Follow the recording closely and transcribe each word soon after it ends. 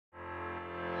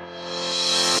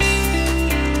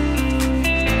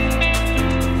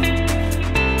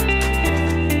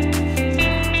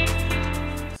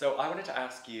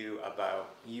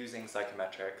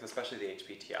psychometrics, especially the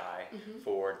HPTI,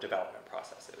 for development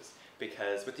processes.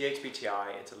 Because with the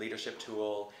HPTI, it's a leadership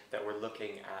tool that we're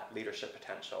looking at leadership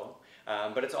potential,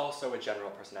 but it's also a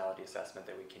general personality assessment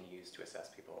that we can use to assess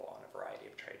people on a variety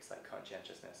of traits like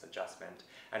conscientiousness, adjustment,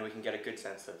 and we can get a good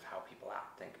sense of how people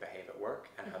act, think, behave at work,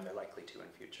 and how they're likely to in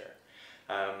future.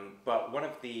 But one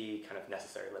of the kind of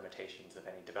necessary limitations of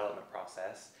any development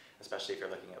process, especially if you're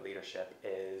looking at leadership,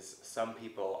 is some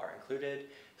people are included,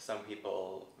 some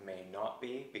people may not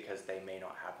be because they may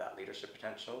not have that leadership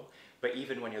potential. But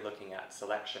even when you're looking at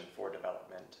selection for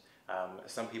development,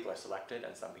 some people are selected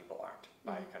and some people aren't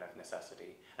by kind of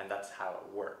necessity, and that's how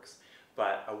it works.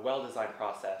 But a well-designed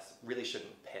process really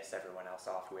shouldn't piss everyone else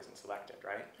off who isn't selected,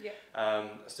 right? Yeah.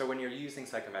 So when you're using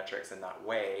psychometrics in that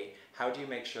way, how do you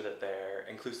make sure that they're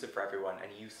inclusive for everyone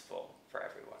and useful for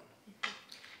everyone?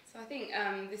 So I think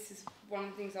this is one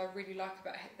of the things I really like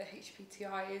about the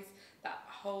HPTI is that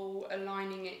whole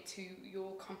aligning it to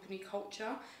your company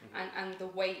culture and the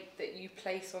weight that you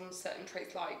place on certain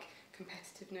traits like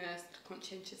competitiveness,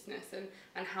 conscientiousness,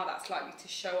 and how that's likely to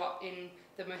show up in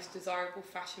the most desirable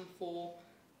fashion for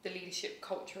the leadership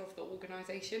culture of the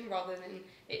organisation, rather than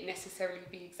it necessarily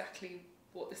be exactly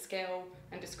what the scale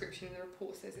and description of the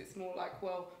report says. It's more like,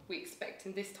 well, we expect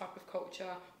in this type of culture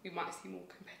we might see more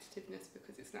competitiveness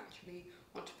because it's naturally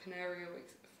entrepreneurial,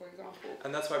 for example.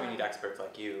 And that's why we need experts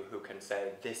like you who can say,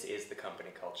 this is the company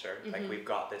culture. Like, we've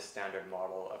got this standard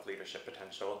model of leadership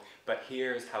potential, but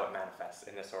here's how it manifests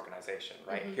in this organization,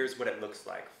 right? Here's what it looks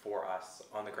like for us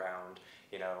on the ground,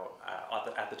 you know,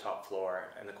 at the top floor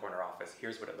in the corner office.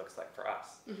 Here's what it looks like for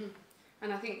us.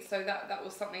 And I think so that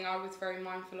was something I was very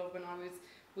mindful of when I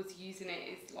was using it,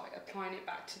 is like applying it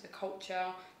back to the culture,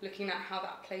 looking at how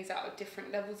that plays out at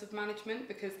different levels of management,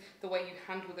 because the way you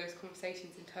handle those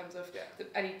conversations in terms of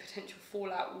any potential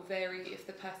fallout will vary. If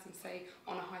the person, say,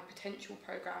 on a high potential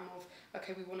program of,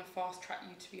 okay, we want to fast track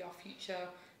you to be our future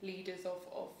leaders of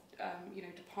you know,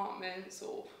 departments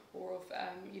or of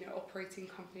you know, operating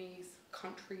companies,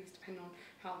 countries, depending on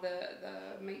how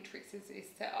the matrix is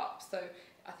set up. So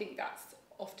I think that's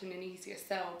often an easier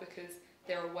sell because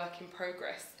they're a work in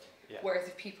progress. Whereas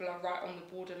if people are right on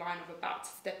the borderline of about to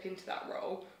step into that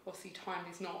role, obviously time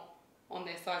is not on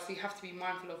their side. So you have to be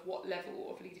mindful of what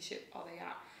level of leadership are they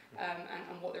at,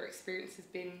 and what their experience has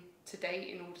been to date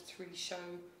in order to really show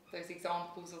those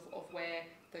examples of where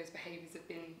those behaviours have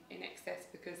been in excess,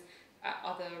 because at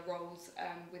other roles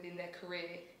within their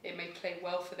career, it may play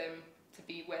well for them to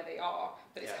be where they are,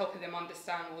 but it's helping them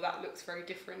understand, well, that looks very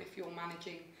different if you're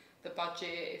managing the budget,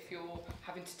 if you're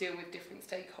having to deal with different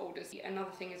stakeholders.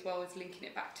 Another thing as well is linking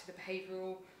it back to the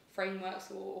behavioural frameworks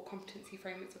or competency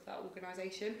frameworks of that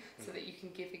organisation, so that you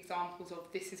can give examples of,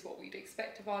 this is what we'd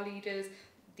expect of our leaders.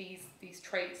 These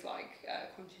traits like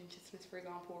conscientiousness, for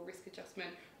example, or risk adjustment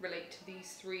relate to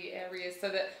these three areas, so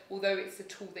that although it's a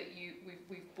tool that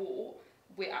we've bought,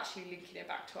 we're actually linking it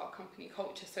back to our company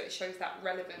culture, so it shows that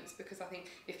relevance. Because I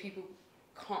think if people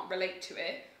can't relate to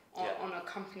it on a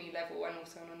company level and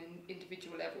also on an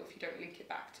individual level, if you don't link it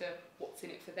back to what's in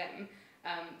it for them,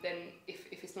 then if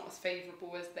it's not as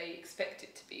favourable as they expect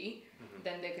it to be,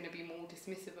 then they're going to be more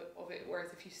dismissive of it.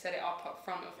 Whereas if you set it up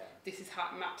front of, this is how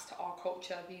it maps to our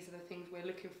culture, these are the things we're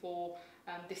looking for,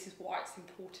 this is why it's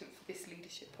important for this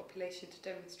leadership population to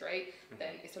demonstrate,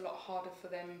 then it's a lot harder for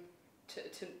them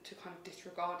to kind of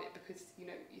disregard it, because, you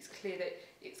know, it's clear that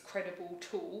it's a credible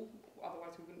tool,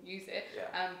 otherwise we wouldn't use it,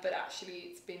 but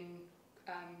actually it's been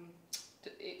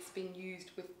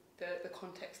used with the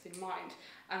context in mind.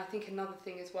 And I think another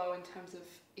thing as well, in terms of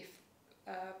if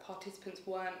participants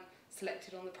weren't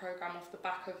selected on the programme off the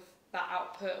back of that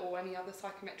output or any other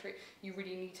psychometric, you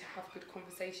really need to have good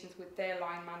conversations with their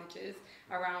line managers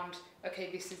around, okay,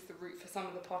 this is the route for some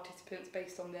of the participants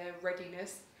based on their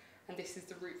readiness, and this is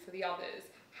the route for the others.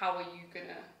 How are you going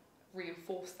to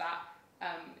reinforce that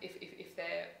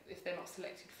if they're not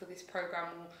selected for this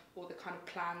programme or the kind of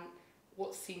plan,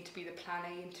 what's seen to be the plan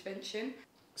A intervention?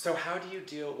 So how do you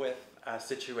deal with a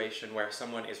situation where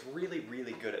someone is really,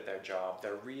 really good at their job,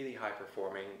 they're really high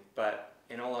performing, but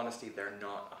in all honesty, they're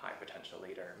not a high potential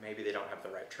leader? Maybe they don't have the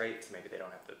right traits, maybe they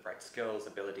don't have the right skills,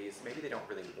 abilities, maybe they don't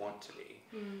really want to be.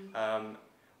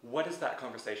 What does that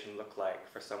conversation look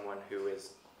like for someone who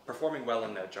is performing well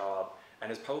in their job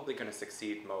and is probably going to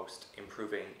succeed most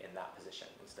improving in that position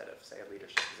instead of, say, a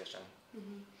leadership position?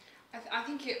 I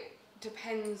think it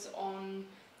depends on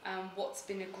what's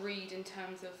been agreed in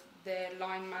terms of their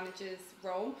line manager's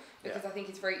role, because I think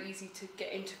it's very easy to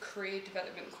get into career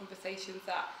development conversations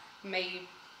that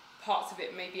parts of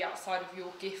it may be outside of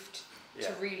your gift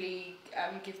to really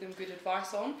give them good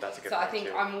advice on. That's a good so point I think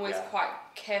too. I'm always quite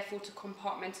careful to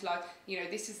compartmentalize,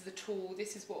 this is the tool,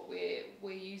 this is what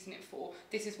we're using it for,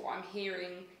 this is what I'm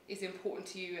hearing is important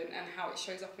to you, and how it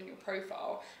shows up in your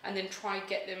profile, and then try and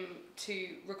get them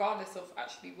to, regardless of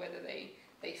actually whether they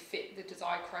fit the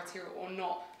desired criteria or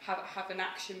not, have an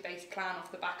action-based plan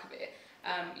off the back of it,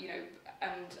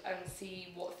 and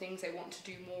see what things they want to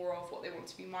do more of, what they want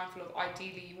to be mindful of.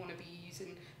 Ideally, you want to be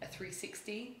using a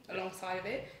 360 alongside of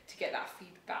it to get that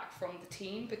feedback from the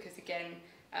team, because again,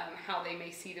 how they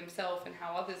may see themselves and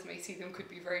how others may see them could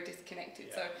be very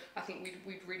disconnected. So I think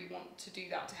we'd really want to do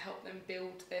that to help them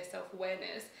build their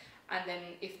self-awareness. And then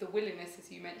if the willingness, as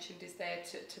you mentioned, is there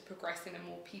to progress in a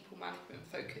more people management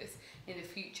focus in the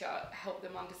future, help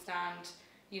them understand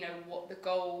what the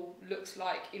goal looks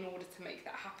like in order to make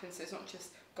that happen. So it's not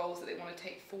just goals that they want to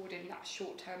take forward in that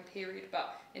short-term period,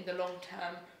 but in the long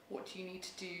term, what do you need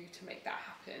to do to make that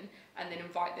happen? And then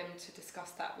invite them to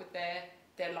discuss that with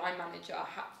their line manager,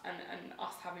 and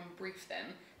us having briefed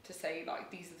them to say,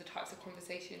 like, these are the types of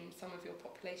conversations some of your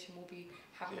population will be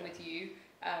having with you.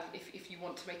 If you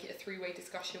want to make it a three-way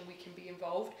discussion, we can be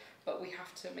involved, but we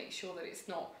have to make sure that it's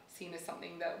not seen as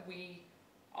something that we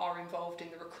are involved in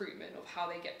the recruitment of how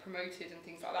they get promoted and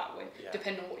things like that. When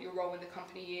depending on what your role in the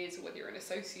company is, or whether you're an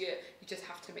associate, you just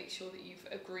have to make sure that you've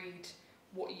agreed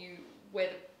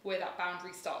where that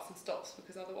boundary starts and stops,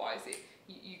 because otherwise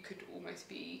you could almost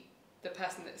be the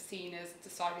person that's seen as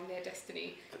deciding their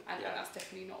destiny, and that's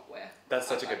definitely not where. That's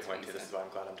such a good point too. This is why I'm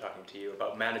glad I'm talking to you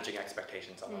about managing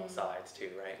expectations on all sides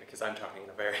too, right? Because I'm talking in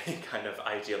a very kind of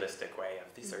idealistic way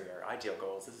of, these are your ideal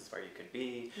goals, this is where you could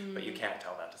be, but you can't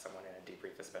tell that to someone in a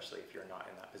debrief, especially if you're not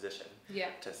in that position.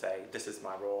 To say, this is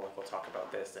my role, we'll talk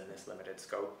about this in this limited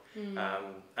scope.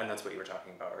 And that's what you were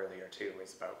talking about earlier too,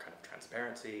 is about kind of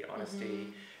transparency,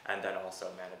 honesty, and then also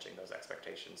managing those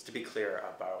expectations to be clear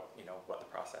about what the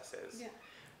process is.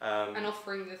 And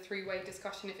offering the three-way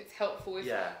discussion if it's helpful,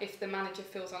 if the manager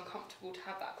feels uncomfortable to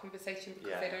have that conversation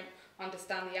because they don't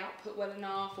understand the output well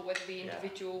enough, or whether the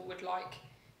individual would like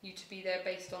you to be there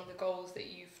based on the goals that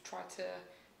you've tried to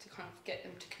kind of get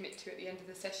them to commit to at the end of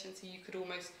the session. So you could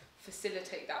almost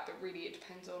facilitate that, but really it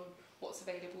depends on what's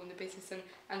available in the business.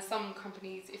 And some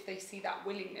companies, if they see that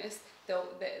willingness,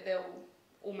 they'll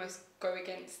almost go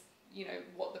against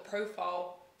what the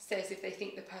profile says. If they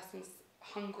think the person's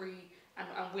hungry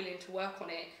and willing to work on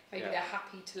it, maybe they're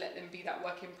happy to let them be that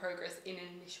work in progress in an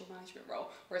initial management role,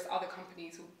 whereas other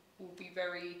companies will be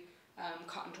very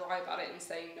cut and dry about it and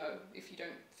saying, no, if you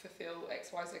don't fulfill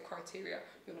XYZ criteria,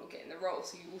 you're not getting the role.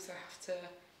 So you also have to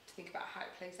think about how it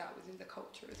plays out within the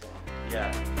culture as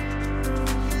well.